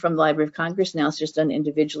something from the Library of Congress. Now it's just done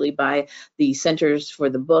individually by the Centers for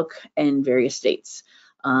the Book and various states.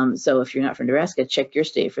 So if you're not from Nebraska, check your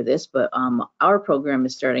state for this. But our program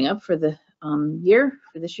is starting up for the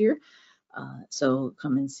this year. So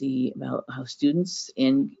come and see about how students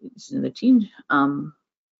in the teen,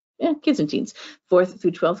 kids and teens, 4th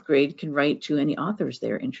through 12th grade can write to any authors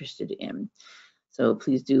they're interested in. So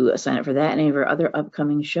please do sign up for that and any of our other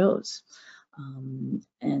upcoming shows.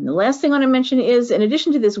 And the last thing I want to mention is, in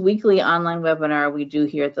addition to this weekly online webinar we do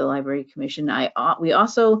here at the Library Commission, we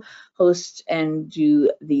also host and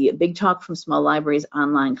do the Big Talk from Small Libraries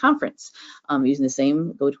online conference using the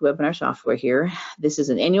same GoToWebinar software here. This is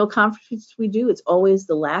an annual conference we do. It's always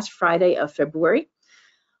the last Friday of February.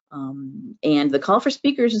 And the call for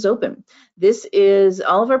speakers is open. This is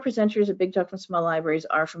all of our presenters at Big Talk from Small Libraries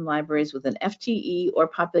are from libraries with an FTE or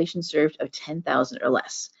population served of 10,000 or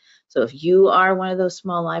less. So if you are one of those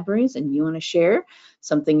small libraries and you want to share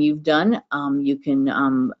something you've done, you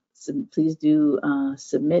can please do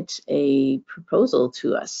submit a proposal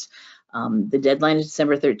to us. The deadline is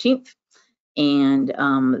December 13th. And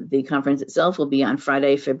the conference itself will be on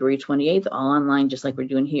Friday, February 28th, all online, just like we're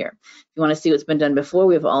doing here. If you want to see what's been done before,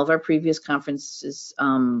 we have all of our previous conferences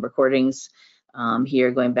recordings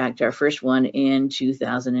here, going back to our first one in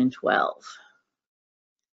 2012.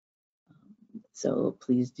 So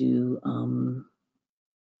please do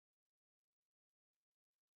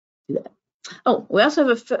that. Oh, we also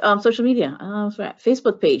have a social media,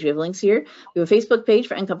 Facebook page. We have links here. We have a Facebook page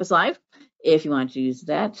for NCompass Live. If you want to use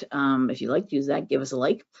that, if you like to use that, give us a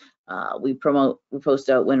like. We post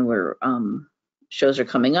out when shows are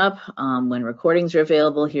coming up, when recordings are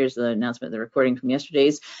available. Here's the announcement of the recording from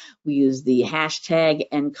yesterday's. We use the hashtag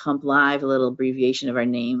 #NCompLive, a little abbreviation of our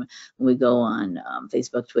name, when we go on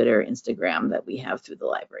Facebook, Twitter, Instagram that we have through the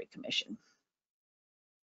Library Commission.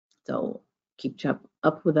 So keep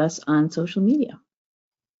up with us on social media.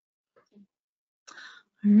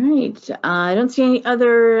 All right, I don't see any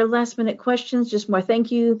other last minute questions, just more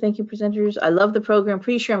thank you presenters. I love the program,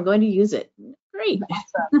 pretty sure I'm going to use it. Great.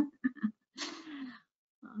 Awesome.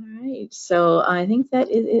 All right, so I think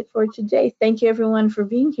that is it for today. Thank you everyone for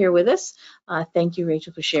being here with us. Thank you,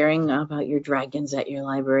 Rachel, for sharing about your dragons at your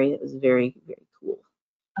library. It was very, very cool.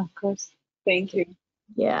 Of course, thank you.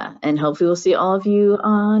 Yeah, and hopefully we'll see all of you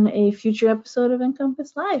on a future episode of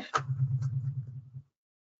NCompass Live.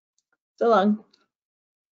 So long.